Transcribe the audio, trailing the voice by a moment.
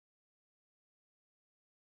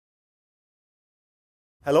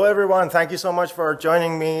Hello everyone, thank you so much for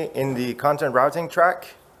joining me in the content routing track.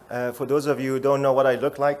 For those of you who don't know what I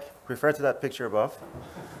look like, refer to that picture above.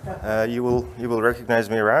 You will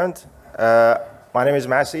recognize me around. My name is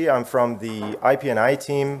Masih, I'm from the IP&I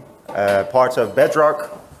team, part of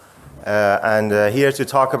Bedrock, and here to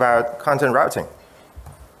talk about content routing.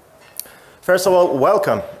 First of all,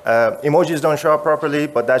 welcome. Emojis don't show up properly,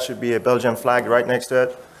 but that should be a Belgian flag right next to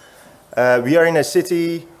it. We are in a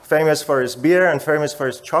city famous for its beer and famous for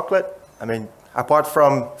its chocolate. I mean, apart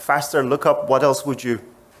from faster lookup, what else would you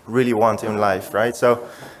really want in life, right? So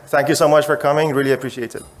thank you so much for coming, really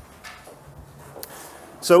appreciate it.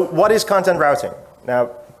 So what is content routing? Now,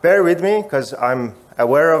 bear with me, because I'm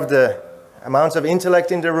aware of the amounts of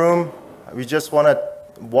intellect in the room. We just want to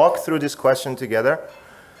walk through this question together.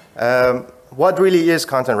 What really is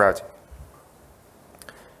content routing?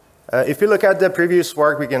 If you look at the previous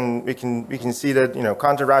work, we can see that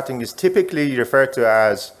content routing is typically referred to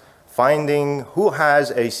as finding who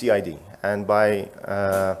has a CID, and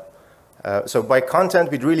so by content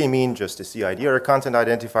we really mean just a CID or a content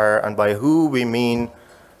identifier, and by who we mean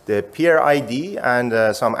the peer ID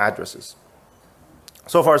and some addresses.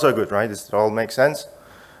 So far so good, right? This all makes sense.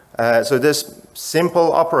 So this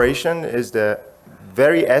simple operation is the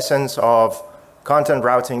very essence of content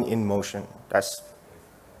routing in motion. That's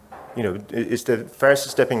it's the first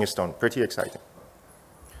stepping stone. Pretty exciting.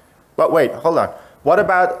 But wait, hold on. What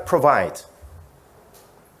about provide?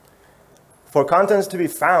 For contents to be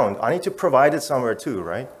found, I need to provide it somewhere too,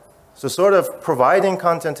 right? So sort of providing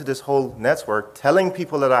content to this whole network, telling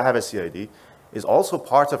people that I have a CID, is also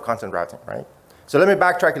part of content routing, right? So let me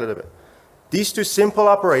backtrack a little bit. These two simple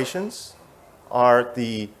operations are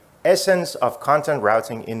the essence of content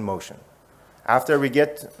routing in motion. After we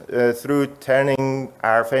get through turning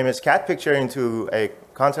our famous cat picture into a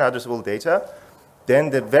content addressable data,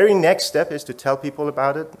 then the very next step is to tell people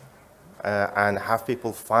about it and have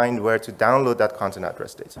people find where to download that content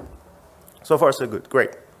address data. So far, so good.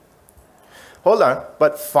 Great. Hold on.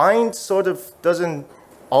 But find sort of doesn't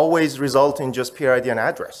always result in just peer ID and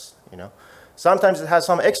address. Sometimes it has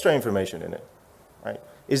some extra information in it. Right?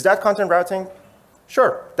 Is that content routing?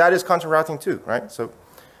 Sure. That is content routing too. Right? So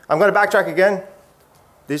I'm going to backtrack again.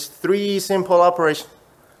 These three simple operations.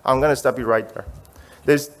 I'm going to stop you right there.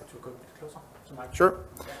 Sure.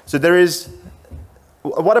 So there is,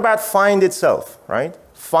 what about find itself, right?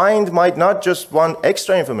 Find might not just want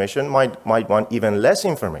extra information, might want even less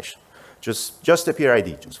information. Just a peer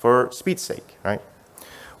ID, just for speed's sake, right?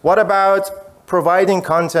 What about providing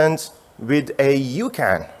content with a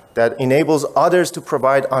UCAN that enables others to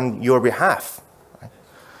provide on your behalf?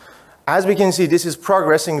 As we can see, this is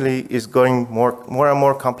progressively going more and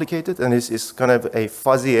more complicated, and this is kind of a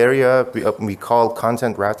fuzzy area we call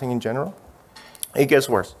content routing in general. It gets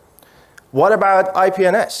worse. What about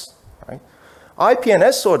IPNS? Right?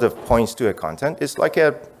 IPNS sort of points to a content. It's like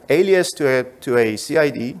an alias to a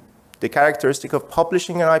CID. The characteristic of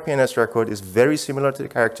publishing an IPNS record is very similar to the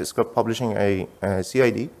characteristic of publishing a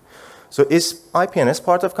CID. So is IPNS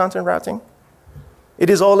part of content routing? It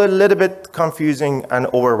is all a little bit confusing and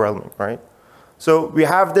overwhelming, right? So we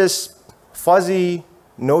have this fuzzy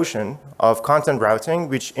notion of content routing,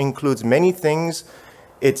 which includes many things.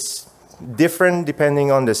 It's different depending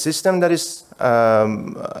on the system that is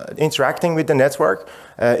interacting with the network.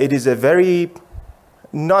 It is a very,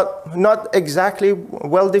 not exactly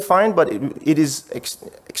well-defined, but it is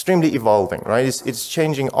extremely evolving, right? It's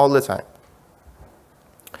changing all the time.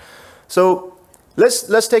 So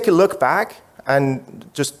let's take a look back and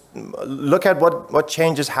just look at what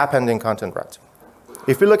changes happened in content routing.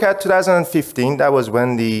 If we look at 2015, that was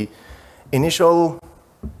when the initial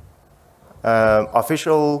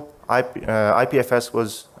official IPFS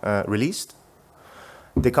was released.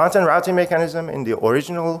 The content routing mechanism in the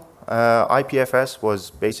original IPFS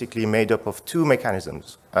was basically made up of two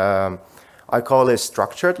mechanisms. I call a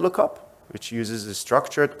structured lookup, which uses the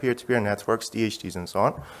structured peer-to-peer networks, DHTs and so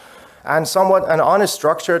on, and somewhat an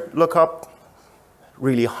unstructured lookup,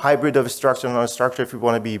 really hybrid of structure and unstructured if you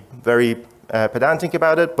want to be very pedantic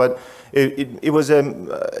about it, but there's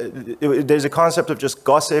a concept of just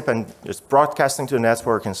gossip and just broadcasting to the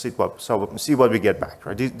network and see what we get back.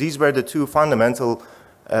 Right? These were the two fundamental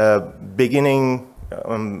beginning,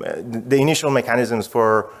 the initial mechanisms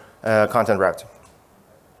for content routing.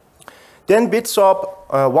 Then BitSwap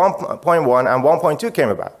 1.1 and 1.2 came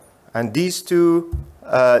about, and these two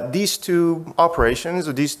operations,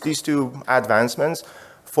 or these two advancements,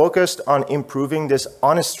 focused on improving this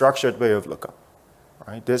unstructured way of lookup,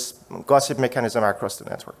 right? This gossip mechanism across the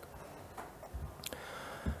network.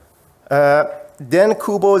 Then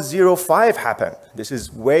Kubo 05 happened. This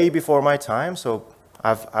is way before my time, so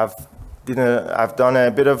I've done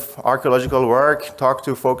a bit of archaeological work, talked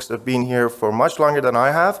to folks that have been here for much longer than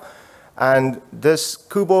I have, and this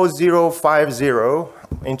Kubo 050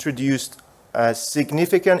 introduced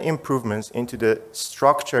significant improvements into the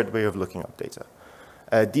structured way of looking up data.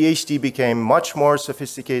 DHT became much more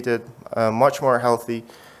sophisticated, much more healthy.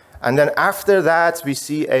 And then after that, we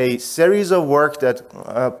see a series of work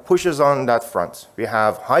that pushes on that front. We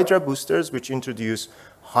have Hydra boosters, which introduce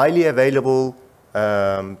highly available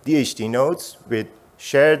DHT nodes with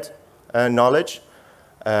shared knowledge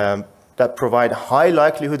that provide high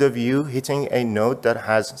likelihood of you hitting a node that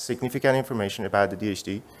has significant information about the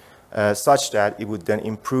DHT, such that it would then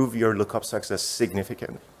improve your lookup success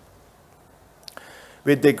significantly.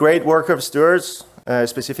 With the great work of stewards,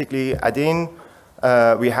 specifically Adin,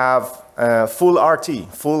 we have full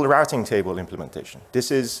RT, full routing table implementation.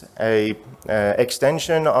 This is a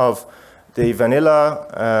extension of the vanilla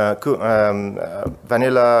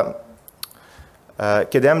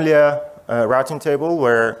Kademlia routing table,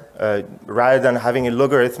 where rather than having a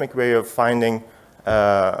logarithmic way of finding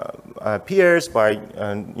peers by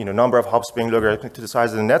number of hops being logarithmic to the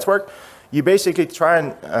size of the network, you basically try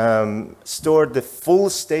and store the full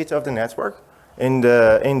state of the network in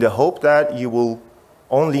the hope that you will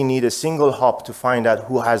only need a single hop to find out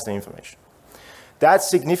who has the information. That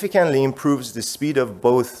significantly improves the speed of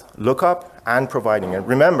both lookup and providing. And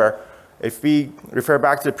remember, if we refer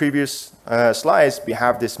back to the previous slides, we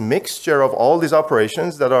have this mixture of all these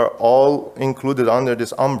operations that are all included under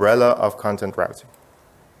this umbrella of content routing.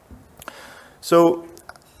 So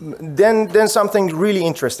then something really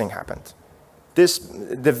interesting happened.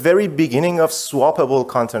 The very beginning of swappable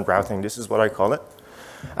content routing, this is what I call it.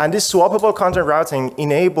 And this swappable content routing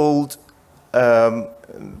enabled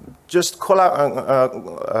just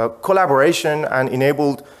collaboration and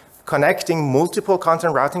enabled connecting multiple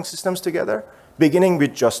content routing systems together, beginning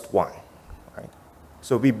with just one. Right?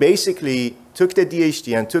 So we basically took the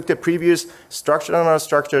DHT and took the previous structured and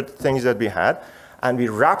unstructured things that we had, and we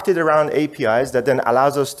wrapped it around APIs that then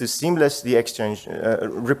allows us to seamlessly exchange,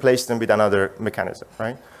 replace them with another mechanism,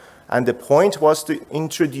 right? And the point was to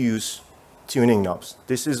introduce tuning knobs.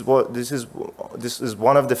 This is one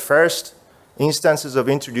of the first instances of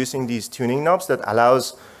introducing these tuning knobs that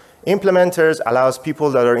allows implementers, allows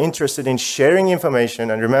people that are interested in sharing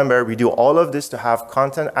information. And remember, we do all of this to have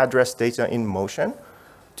content address data in motion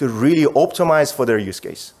to really optimize for their use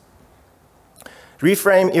case.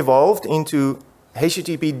 Reframe evolved into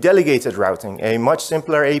HTTP delegated routing, a much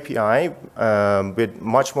simpler API with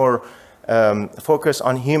much more focus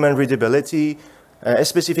on human readability.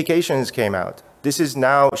 Specifications came out. This is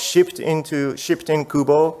now shipped in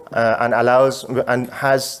Kubo and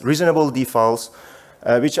has reasonable defaults,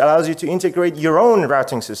 which allows you to integrate your own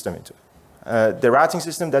routing system into it. The routing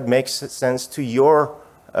system that makes sense to your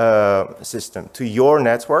system, to your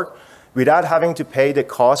network, without having to pay the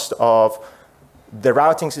cost of the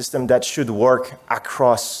routing system that should work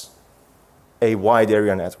across a wide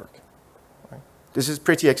area network. Right? This is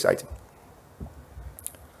pretty exciting.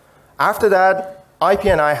 After that,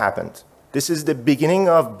 IPNI happened. This is the beginning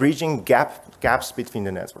of bridging gaps between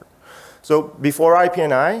the network. So before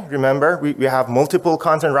IPNI, remember, we have multiple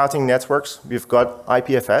content routing networks. We've got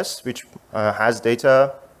IPFS, which has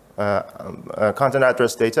data, content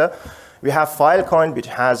address data. We have Filecoin, which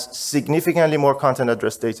has significantly more content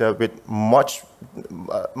address data with much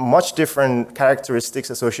different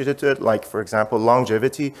characteristics associated to it, like, for example,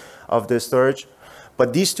 longevity of the storage.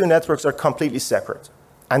 But these two networks are completely separate.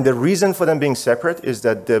 And the reason for them being separate is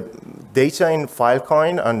that the data in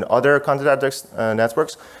Filecoin and other content address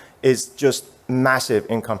networks is just massive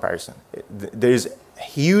in comparison. There is a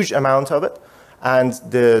huge amount of it, and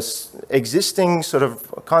the existing sort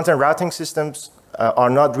of content routing systems are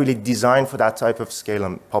not really designed for that type of scale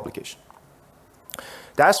and publication.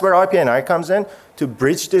 That's where IPNI comes in to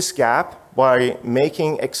bridge this gap by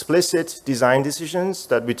making explicit design decisions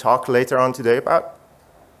that we talk later on today about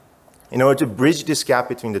in order to bridge this gap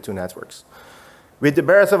between the two networks. With the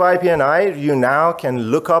birth of IPNI, you now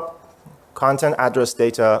can look up content address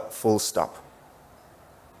data full stop.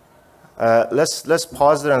 Let's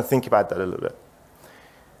pause there and think about that a little bit.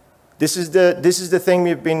 This is the thing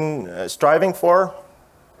we've been striving for.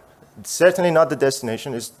 It's certainly not the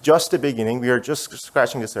destination. It's just the beginning. We are just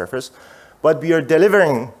scratching the surface. But we are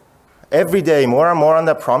delivering every day more and more on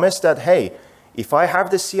the promise that, hey, if I have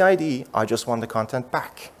the CID, I just want the content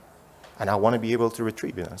back. And I want to be able to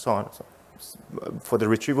retrieve it, and so on. So for the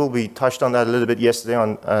retrieval, we touched on that a little bit yesterday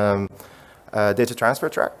on data transfer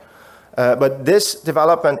track. But this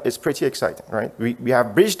development is pretty exciting, right? We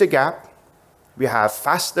have bridged the gap. We have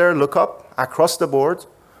faster lookup across the board.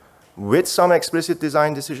 with some explicit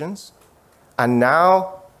design decisions. And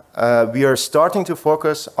now we are starting to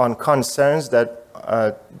focus on concerns that,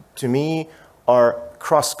 to me, are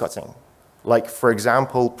cross-cutting, like, for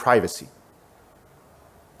example, privacy.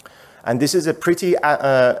 And this is a pretty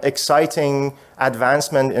exciting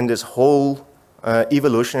advancement in this whole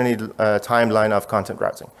evolutionary timeline of content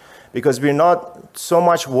routing, because we're not so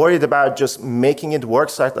much worried about just making it work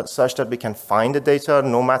such that we can find the data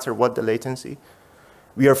no matter what the latency.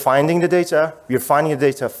 We are finding the data, we are finding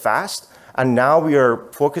the data fast, and now we are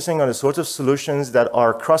focusing on the sort of solutions that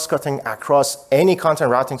are cross-cutting across any content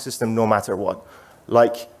routing system no matter what,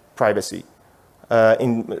 like privacy.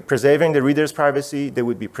 In preserving the reader's privacy, they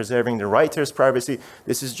would be preserving the writer's privacy.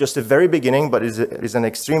 This is just the very beginning, but it is an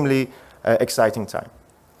extremely exciting time.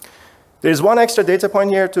 There's one extra data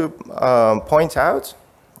point here to point out.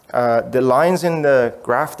 The lines in the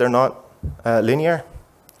graph, they're not linear.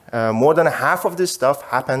 More than half of this stuff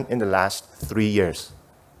happened in the last 3 years.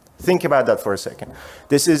 Think about that for a second.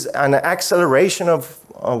 This is an acceleration of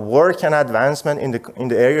work and advancement in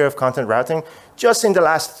the area of content routing just in the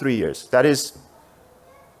last 3 years. That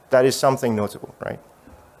is something notable, right?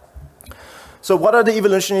 So what are the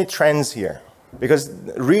evolutionary trends here? Because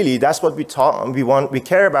really, that's what we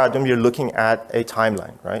care about when we're looking at a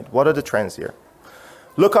timeline, right? What are the trends here?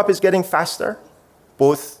 Lookup is getting faster.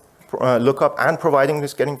 Both lookup and providing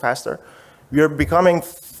is getting faster. We are becoming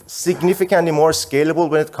significantly more scalable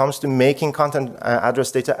when it comes to making content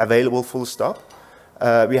address data available full stop.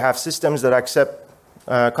 We have systems that accept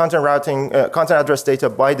content address data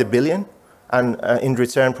by the billion, and in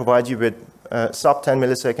return provide you with sub 10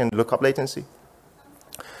 millisecond lookup latency.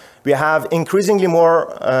 We have increasingly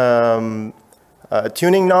more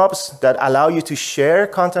tuning knobs that allow you to share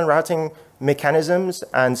content routing mechanisms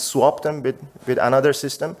and swap them with another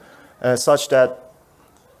system, such that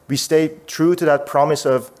we stay true to that promise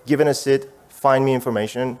of given a SID, find me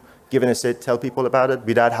information, given a SID, tell people about it,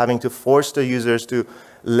 without having to force the users to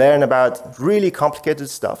learn about really complicated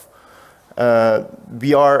stuff.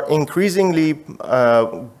 We are increasingly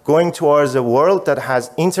going towards a world that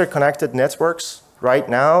has interconnected networks right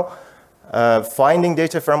now. Finding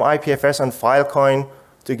data from IPFS and Filecoin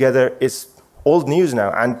together is old news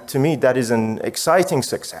now, and to me that is an exciting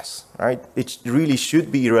success, right? It really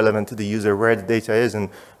should be relevant to the user where the data is, and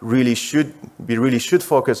we really should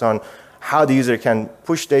focus on how the user can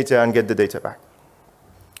push data and get the data back.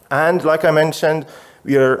 And like I mentioned,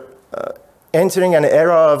 we are entering an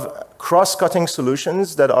era of cross-cutting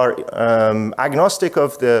solutions that are agnostic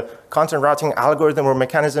of the content routing algorithm or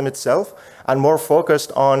mechanism itself, and more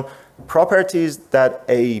focused on properties that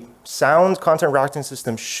a sound content routing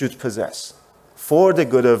system should possess for the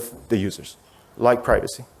good of the users, like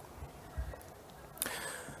privacy.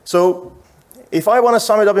 So if I want to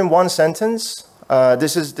sum it up in one sentence,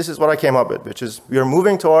 this is what I came up with, which is we are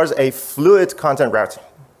moving towards a fluid content routing.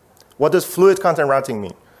 What does fluid content routing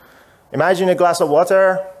mean? Imagine a glass of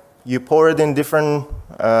water, you pour it in different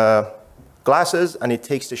glasses, and it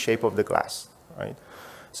takes the shape of the glass, right?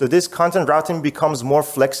 So this content routing becomes more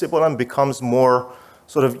flexible and becomes more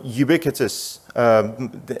sort of ubiquitous,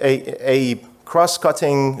 a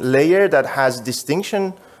cross-cutting layer that has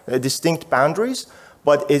distinct boundaries,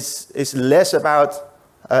 but is less about,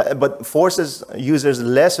 but forces users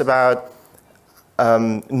less about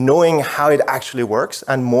knowing how it actually works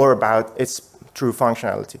and more about its true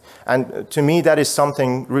functionality. And to me, that is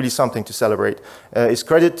something, really something to celebrate. It's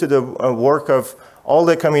credit to the work of all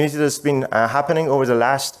the community that's been happening over the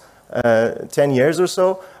last 10 years or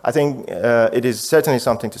so. I think it is certainly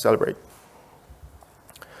something to celebrate.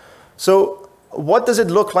 So what does it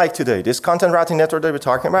look like today? This content routing network that we're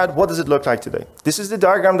talking about, what does it look like today? This is the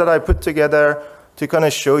diagram that I put together to kind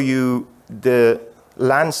of show you the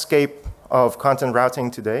landscape of content routing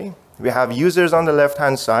today. We have users on the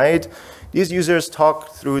left-hand side. These users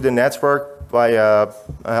talk through the network via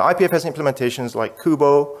IPFS implementations like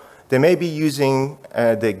Kubo. They may be using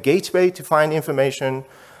the gateway to find information.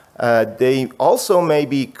 They also may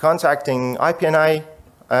be contacting IPNI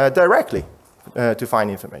directly to find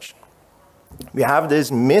information. We have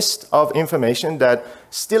this mist of information that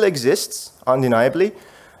still exists, undeniably,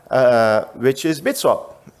 which is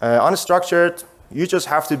BitSwap. Unstructured, you just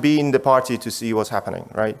have to be in the party to see what's happening,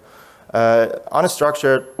 right?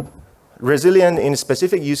 Unstructured, resilient in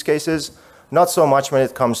specific use cases, not so much when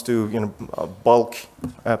it comes to bulk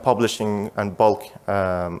publishing and bulk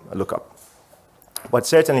lookup, but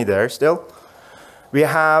certainly there still. We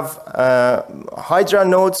have Hydra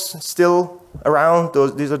nodes still around.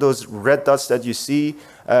 These are those red dots that you see.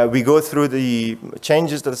 We go through the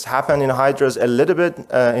changes that has happened in Hydras a little bit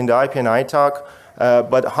in the IPNI talk,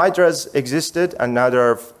 but Hydras existed, and now there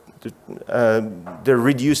are they're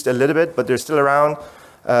reduced a little bit, but they're still around.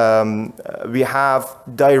 We have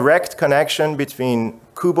direct connection between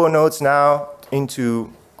Kubo nodes now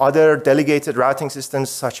into other delegated routing systems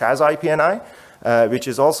such as IPNI, which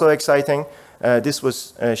is also exciting. This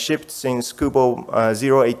was shipped since Kubo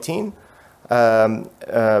 0.18.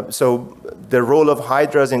 So the role of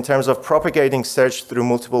Hydras in terms of propagating search through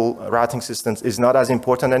multiple routing systems is not as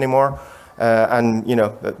important anymore. And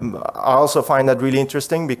I also find that really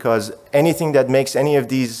interesting because anything that makes any of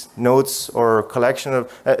these nodes or collection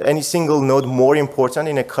of any single node more important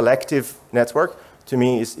in a collective network, to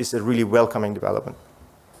me, is a really welcoming development.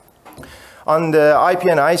 On the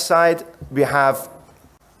IPNI side, we have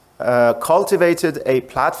cultivated a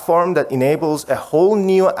platform that enables a whole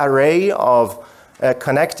new array of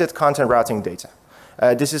connected content routing data.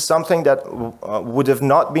 This is something that would have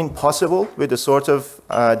not been possible with the sort of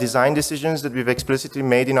design decisions that we've explicitly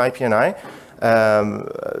made in IPNI.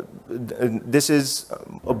 This is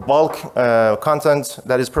a bulk content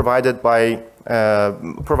that is provided by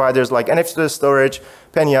providers like NFT Storage,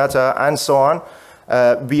 Pennyata, and so on.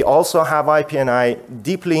 We also have IPNI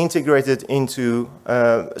deeply integrated into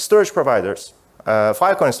storage providers,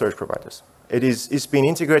 Filecoin storage providers. It's been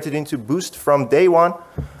integrated into Boost from day one.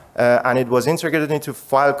 And it was integrated into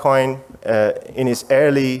Filecoin in its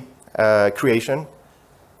early creation.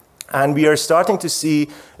 And we are starting to see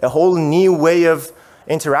a whole new way of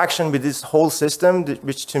interaction with this whole system,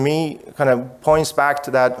 which to me kind of points back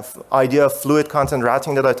to that idea of fluid content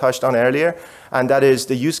routing that I touched on earlier. And that is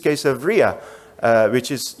the use case of RIA,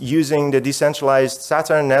 which is using the decentralized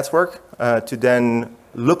Saturn network to then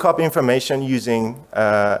look up information using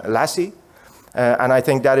Lassie. And I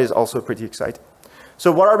think that is also pretty exciting.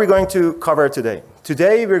 So what are we going to cover today?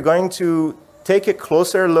 Today, we're going to take a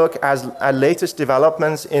closer look at latest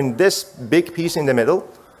developments in this big piece in the middle.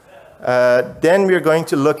 Then we're going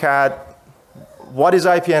to look at what is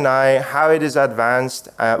IPNI, how it is advanced,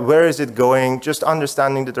 where is it going, just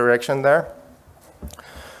understanding the direction there.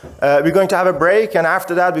 We're going to have a break, and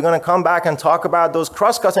after that, we're going to come back and talk about those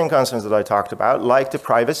cross-cutting concerns that I talked about, like the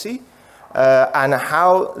privacy, and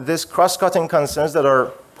how these cross-cutting concerns that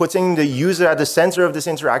are putting the user at the center of this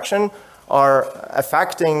interaction are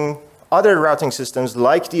affecting other routing systems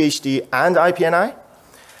like DHT and IPNI.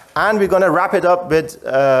 And we're going to wrap it up with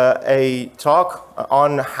a talk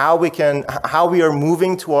on how we are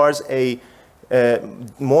moving towards a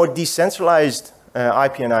more decentralized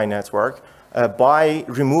IPNI network by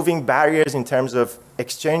removing barriers in terms of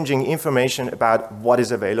exchanging information about what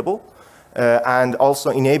is available and also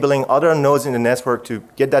enabling other nodes in the network to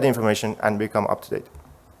get that information and become up to date.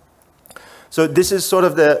 So this is sort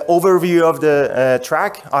of the overview of the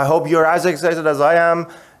track. I hope you're as excited as I am.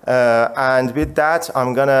 And with that,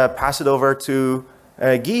 I'm going to pass it over to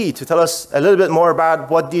Guy to tell us a little bit more about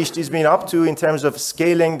what DHT has been up to in terms of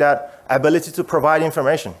scaling that ability to provide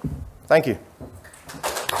information. Thank you.